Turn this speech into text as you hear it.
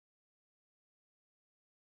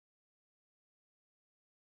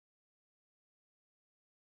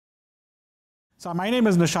So my name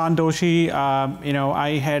is Nishant Doshi.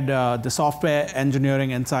 I head the software engineering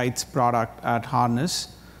insights product at Harness,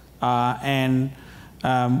 and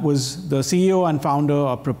was the CEO and founder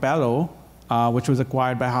of Propello, which was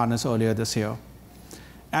acquired by Harness earlier this year.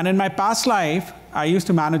 And in my past life, I used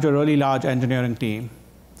to manage a really large engineering team,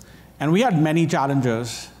 and we had many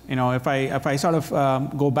challenges. If I sort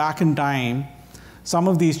of go back in time, some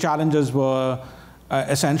of these challenges were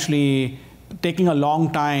essentially taking a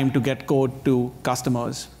long time to get code to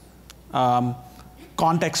customers,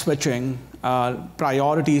 context switching,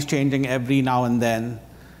 priorities changing every now and then,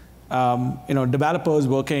 developers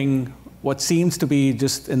working what seems to be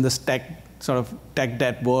just in this tech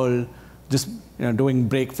debt world, just doing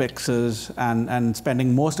break fixes and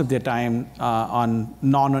spending most of their time on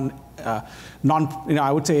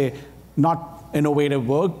I would say not innovative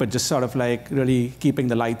work, but just sort of like really keeping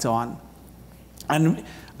the lights on. And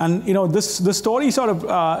this story sort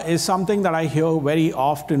of is something that I hear very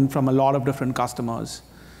often from a lot of different customers.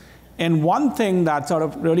 And one thing that sort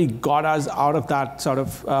of really got us out of that sort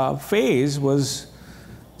of phase was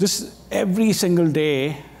just every single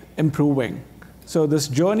day improving. So this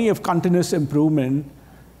journey of continuous improvement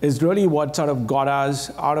is really what sort of got us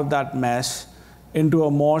out of that mess into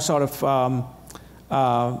a more sort of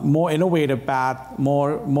more innovative path,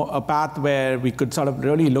 a path where we could sort of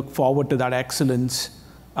really look forward to that excellence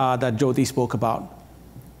that Jyoti spoke about.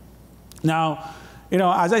 Now,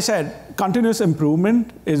 as I said, continuous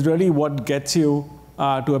improvement is really what gets you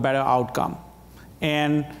to a better outcome.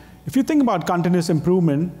 And if you think about continuous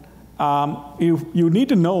improvement, you need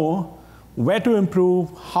to know where to improve,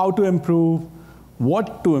 how to improve,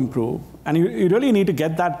 what to improve. And you really need to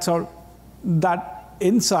get that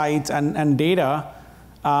insights and data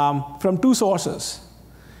from two sources.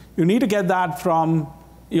 You need to get that from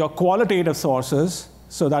your qualitative sources.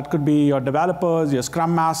 So that could be your developers, your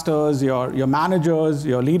scrum masters, your managers,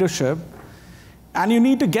 your leadership. And you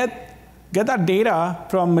need to get that data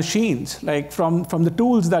from machines, like from the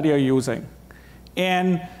tools that you're using.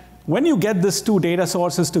 And when you get these two data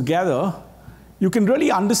sources together, you can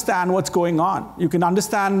really understand what's going on. You can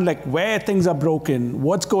understand like where things are broken,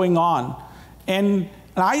 what's going on. And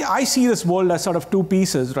I see this world as sort of two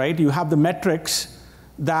pieces, right? You have the metrics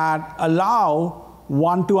that allow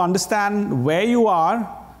one to understand where you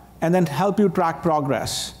are and then help you track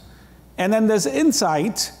progress. And then there's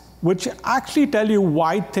insights which actually tell you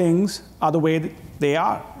why things are the way they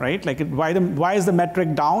are, right? Like why is the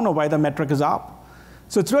metric down or why the metric is up?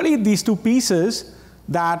 So it's really these two pieces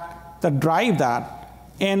that drive that.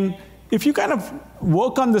 And if you kind of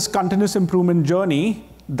work on this continuous improvement journey,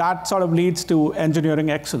 that sort of leads to engineering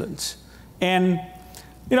excellence. And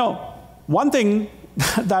one thing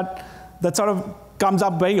that sort of comes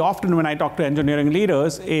up very often when I talk to engineering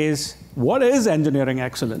leaders is, what is engineering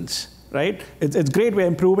excellence, right? It's great we're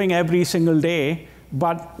improving every single day,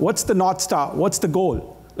 but what's the North Star? What's the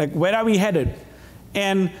goal? Like, where are we headed?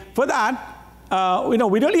 And for that, we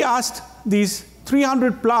really asked these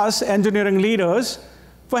 300 plus engineering leaders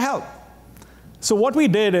for help. So what we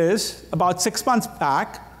did is, about 6 months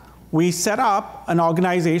back, we set up an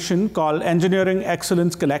organization called Engineering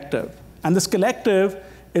Excellence Collective. And this collective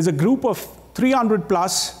is a group of 300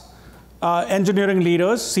 plus engineering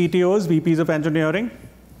leaders, CTOs, VPs of engineering,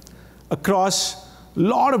 across a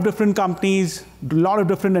lot of different companies, a lot of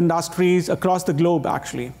different industries across the globe,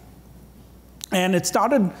 actually. And it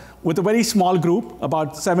started with a very small group,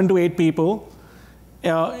 about 7 to 8 people,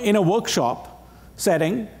 in a workshop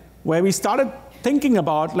setting, where we started thinking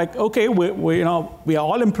about, like, okay, we are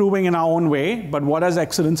all improving in our own way, but what does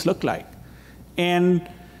excellence look like?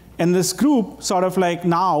 And this group sort of like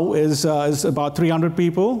now is about 300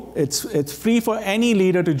 people. It's free for any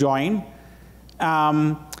leader to join.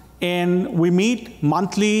 And we meet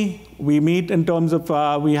monthly. We meet in terms of,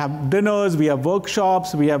 we have dinners, we have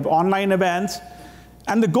workshops, we have online events.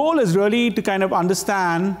 And the goal is really to kind of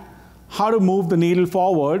understand how to move the needle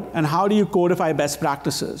forward and how do you codify best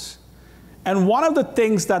practices. And one of the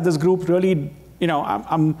things that this group really,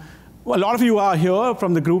 a lot of you are here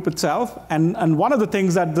from the group itself, and one of the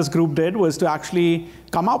things that this group did was to actually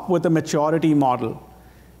come up with a maturity model.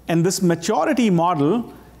 And this maturity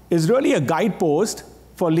model is really a guidepost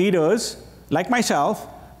for leaders like myself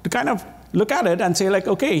to kind of look at it and say, like,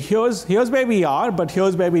 okay, here's where we are, but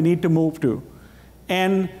here's where we need to move to.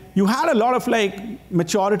 And you had a lot of like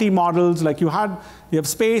maturity models, like you have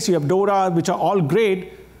SPACE, you have DORA, which are all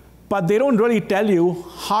great, but they don't really tell you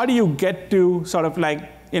how do you get to sort of like,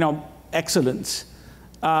 excellence.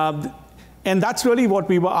 And that's really what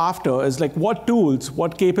we were after, is like, what tools,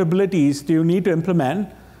 what capabilities do you need to implement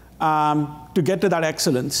to get to that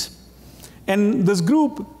excellence? And this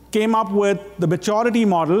group came up with the maturity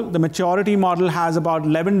model. The maturity model has about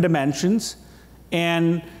 11 dimensions,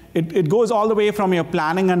 and it goes all the way from your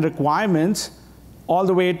planning and requirements all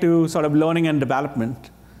the way to sort of learning and development.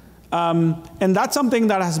 And that's something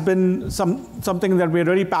that has been something that we're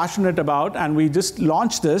really passionate about, and we just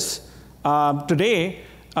launched this today.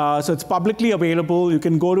 So it's publicly available. You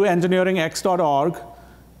can go to engineeringx.org.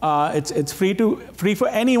 It's free for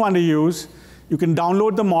anyone to use. You can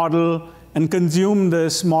download the model and consume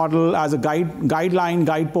this model as a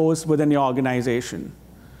guidepost within your organization.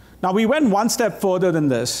 Now, we went one step further than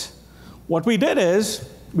this. What we did is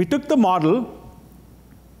we took the model,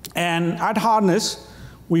 and at Harness,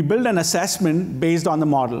 we built an assessment based on the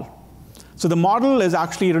model. So the model is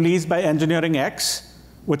actually released by Engineering X,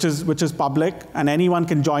 which is public, and anyone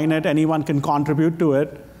can join it, anyone can contribute to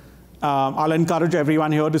it. I'll encourage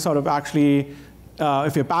everyone here to sort of actually,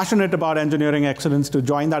 if you're passionate about engineering excellence, to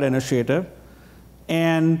join that initiative.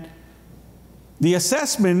 And the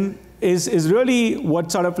assessment is really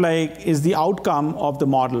what sort of like is the outcome of the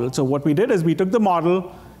model. So what we did is we took the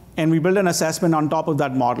model and we built an assessment on top of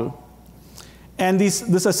that model. And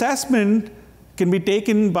this assessment can be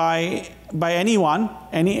taken by anyone,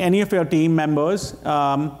 any of your team members.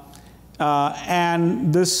 And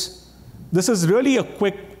this is really a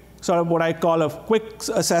quick, sort of what I call a quick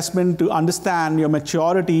assessment to understand your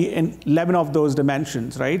maturity in 11 of those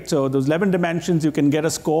dimensions, right? So those 11 dimensions, you can get a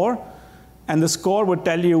score, and the score would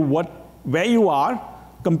tell you where you are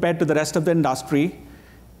compared to the rest of the industry,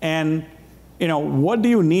 and what do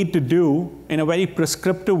you need to do in a very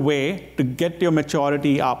prescriptive way to get your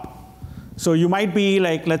maturity up. So you might be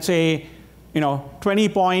like, let's say, 20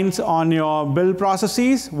 points on your build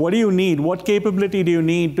processes. What do you need? What capability do you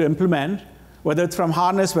need to implement, whether it's from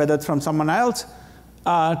Harness, whether it's from someone else,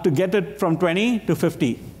 to get it from 20 to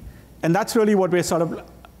 50? And that's really what we're sort of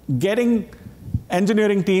getting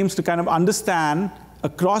engineering teams to kind of understand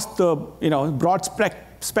across the broad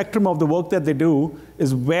spectrum of the work that they do,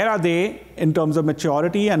 is where are they in terms of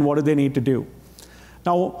maturity and what do they need to do.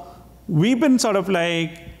 Now, we've been sort of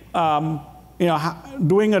like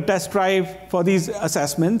doing a test drive for these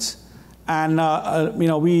assessments, and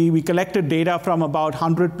we collected data from about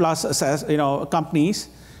 100 plus companies,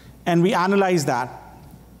 and we analyzed that.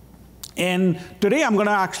 And today I'm going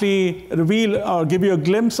to actually reveal or give you a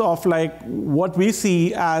glimpse of like what we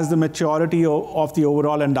see as the maturity of the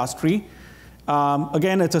overall industry.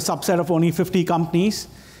 Again, it's a subset of only 50 companies,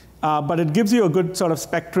 but it gives you a good sort of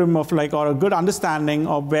spectrum of like, or a good understanding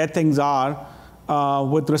of where things are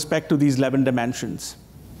with respect to these 11 dimensions.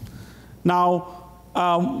 Now,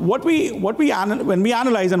 when we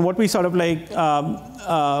analyze and what we sort of like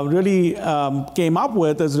really came up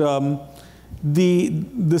with is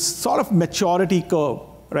this sort of maturity curve,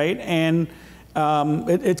 right? And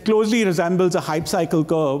it closely resembles a hype cycle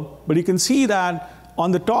curve, but you can see that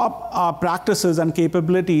on the top are practices and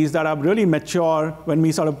capabilities that are really mature when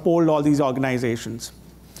we sort of polled all these organizations.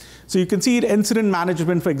 So you can see incident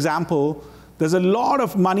management, for example. There's a lot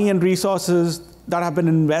of money and resources that have been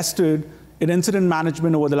invested in incident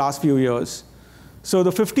management over the last few years. So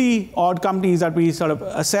the 50 odd companies that we sort of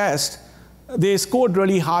assessed, they scored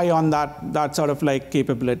really high on that sort of like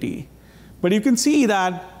capability. But you can see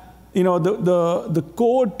that the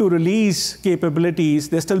code to release capabilities,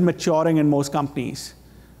 they're still maturing in most companies.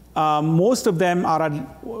 Most of them are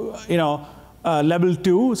at level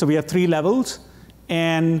 2, so we have 3 levels,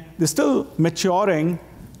 and they're still maturing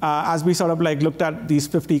as we sort of like looked at these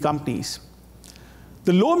 50 companies.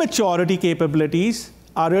 The low maturity capabilities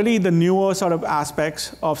are really the newer sort of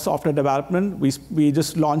aspects of software development. We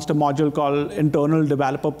just launched a module called Internal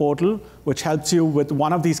Developer Portal, which helps you with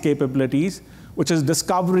one of these capabilities, which is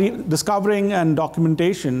discovering and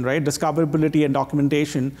documentation, right? Discoverability and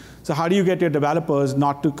documentation. So how do you get your developers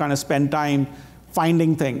not to kind of spend time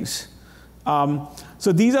finding things?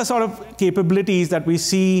 So these are sort of capabilities that we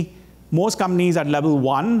see most companies at level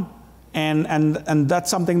 1, and that's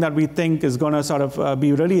something that we think is going to sort of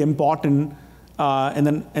be really important in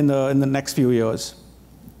the next few years.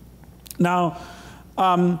 Now,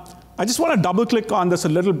 I just want to double click on this a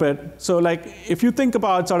little bit. So like, if you think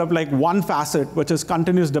about sort of like one facet, which is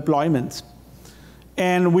continuous deployments,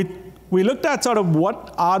 and we looked at sort of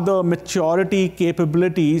what are the maturity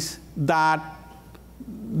capabilities that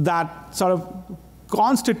sort of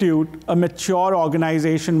constitute a mature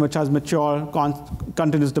organization which has mature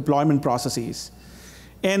continuous deployment processes.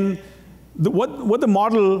 And what the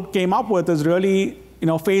model came up with is really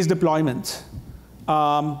phase deployments.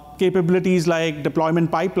 Capabilities like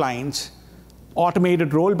deployment pipelines,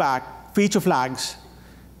 automated rollback, feature flags.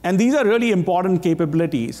 And these are really important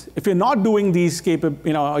capabilities. If you're not doing these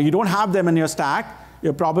you don't have them in your stack,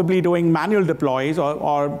 you're probably doing manual deploys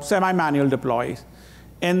or semi-manual deploys.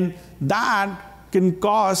 And that can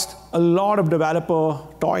cost a lot of developer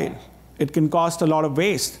toil. It can cost a lot of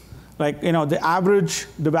waste. Like, the average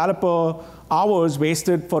developer hours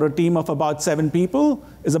wasted for a team of about 7 people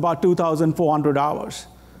is about 2,400 hours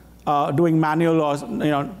doing manual or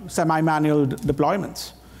semi-manual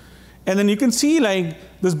deployments. And then you can see like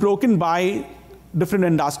this broken by different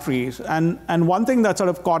industries. And one thing that sort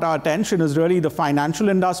of caught our attention is really the financial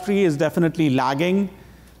industry is definitely lagging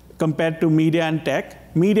compared to media and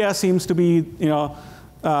tech. Media seems to be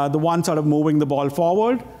the one sort of moving the ball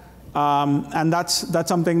forward. And that's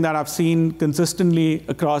something that I've seen consistently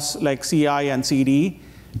across like CI and CD.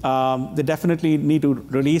 They definitely need to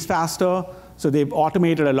release faster, so they've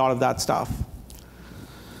automated a lot of that stuff.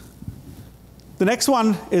 The next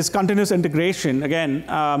one is continuous integration. Again,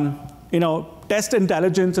 test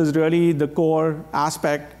intelligence is really the core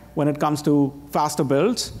aspect when it comes to faster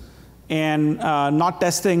builds, and not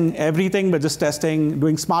testing everything, but just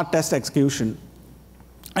doing smart test execution.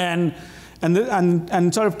 And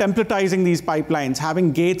sort of templatizing these pipelines,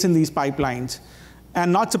 having gates in these pipelines.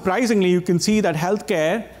 And not surprisingly, you can see that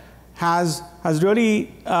healthcare has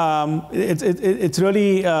really, it's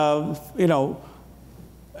really,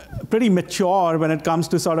 pretty mature when it comes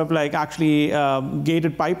to sort of like actually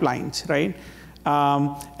gated pipelines, right?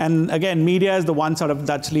 And again, media is the one sort of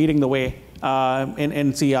that's leading the way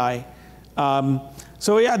in CI.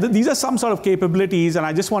 So yeah, these are some sort of capabilities, and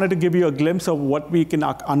I just wanted to give you a glimpse of what we can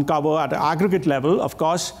uncover at an aggregate level. Of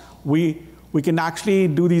course, we can actually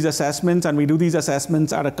do these assessments, and we do these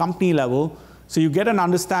assessments at a company level, so you get an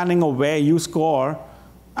understanding of where you score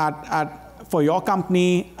for your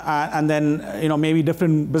company, and then maybe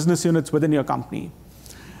different business units within your company.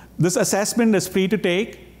 This assessment is free to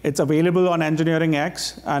take. It's available on Engineering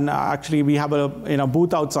X, and actually we have a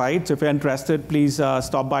booth outside. So if you're interested, please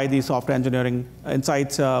stop by the Software Engineering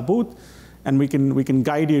Insights booth, and we can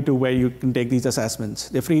guide you to where you can take these assessments.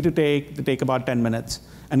 They're free to take. They take about 10 minutes,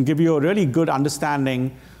 and give you a really good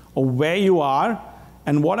understanding of where you are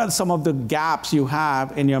and what are some of the gaps you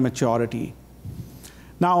have in your maturity.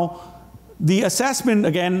 Now, the assessment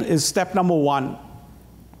again is step number 1.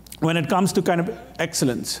 When it comes to kind of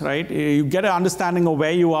excellence, right? You get an understanding of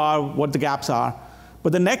where you are, what the gaps are.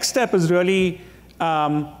 But the next step is really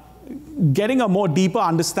getting a more deeper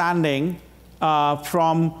understanding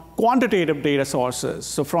from quantitative data sources.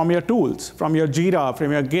 So from your tools, from your Jira,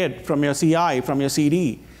 from your Git, from your CI, from your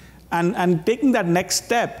CD. And taking that next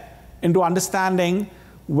step into understanding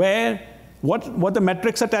what the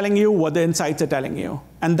metrics are telling you, what the insights are telling you.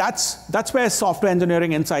 And that's where Software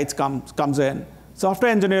Engineering Insights comes in.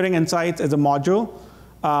 Software Engineering Insights is a module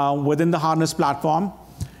within the Harness platform.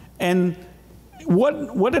 And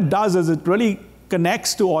what it does is it really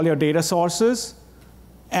connects to all your data sources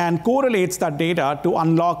and correlates that data to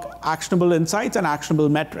unlock actionable insights and actionable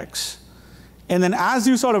metrics. And then as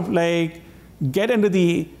you sort of like get into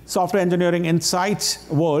the Software Engineering Insights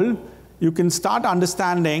world, you can start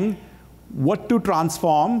understanding what to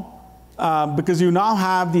transform, because you now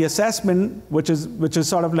have the assessment, which is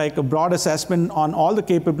sort of like a broad assessment on all the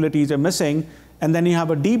capabilities you're missing, and then you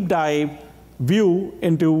have a deep dive view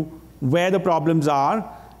into where the problems are,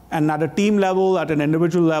 and at a team level, at an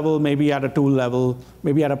individual level, maybe at a tool level,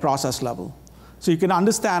 maybe at a process level. So you can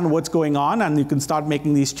understand what's going on, and you can start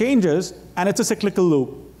making these changes, and it's a cyclical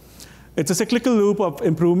loop. It's a cyclical loop of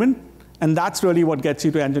improvement, and that's really what gets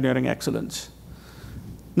you to engineering excellence.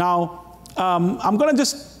 Now, I'm going to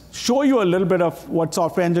just show you a little bit of what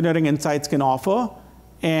Software Engineering Insights can offer.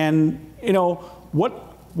 And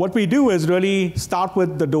what we do is really start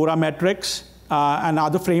with the DORA metrics and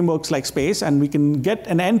other frameworks like SPACE, and we can get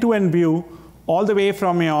an end-to-end view all the way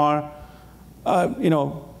from your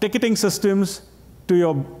ticketing systems to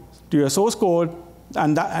your source code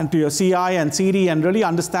and to your CI and CD, and really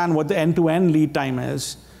understand what the end-to-end lead time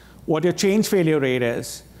is, what your change failure rate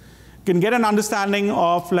is. You can get an understanding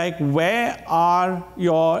of like where are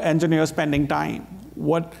your engineers spending time?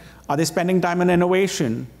 What are they spending time in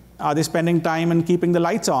innovation? Are they spending time in keeping the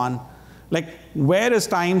lights on? Like where is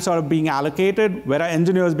time sort of being allocated? Where are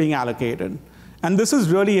engineers being allocated? And this is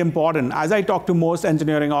really important. As I talk to most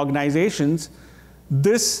engineering organizations,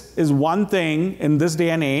 this is one thing in this day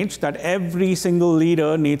and age that every single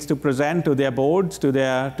leader needs to present to their boards, to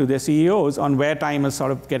their CEOs on where time is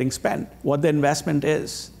sort of getting spent, what the investment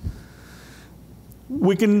is.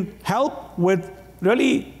 We can help with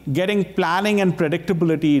really getting planning and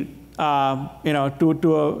predictability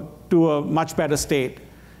to a much better state.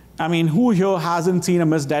 I mean, who here hasn't seen a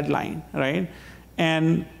missed deadline, right?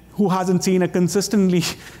 And who hasn't seen a consistently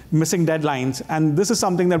missing deadlines? And this is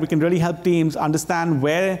something that we can really help teams understand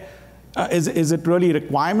where, is it really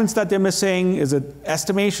requirements that they're missing? Is it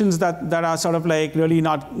estimations that are sort of like really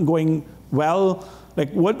not going well?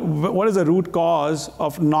 Like what is the root cause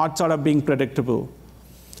of not sort of being predictable?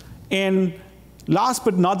 And last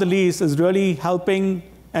but not the least is really helping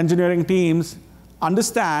engineering teams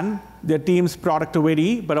understand their team's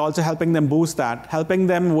productivity, but also helping them boost that, helping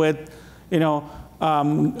them with,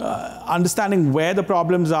 understanding where the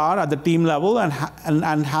problems are at the team level and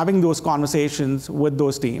having those conversations with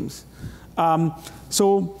those teams.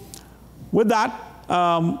 So with that,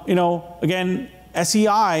 again,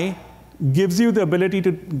 SEI gives you the ability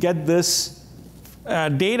to get this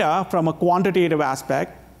data from a quantitative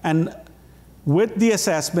aspect, and with the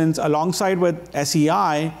assessments alongside with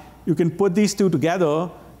SEI, you can put these two together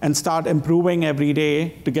and start improving every day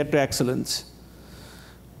to get to excellence.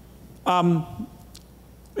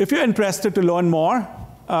 If you're interested to learn more,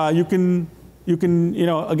 you can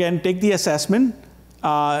again take the assessment.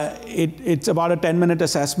 It's about a 10-minute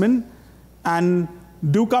assessment, and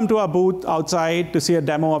do come to our booth outside to see a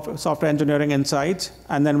demo of Software Engineering Insights,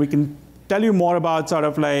 and then we can tell you more about sort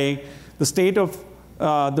of like the state of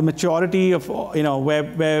the maturity of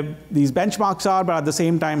where these benchmarks are, but at the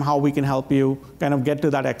same time how we can help you kind of get to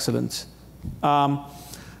that excellence.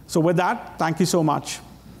 So with that, thank you so much.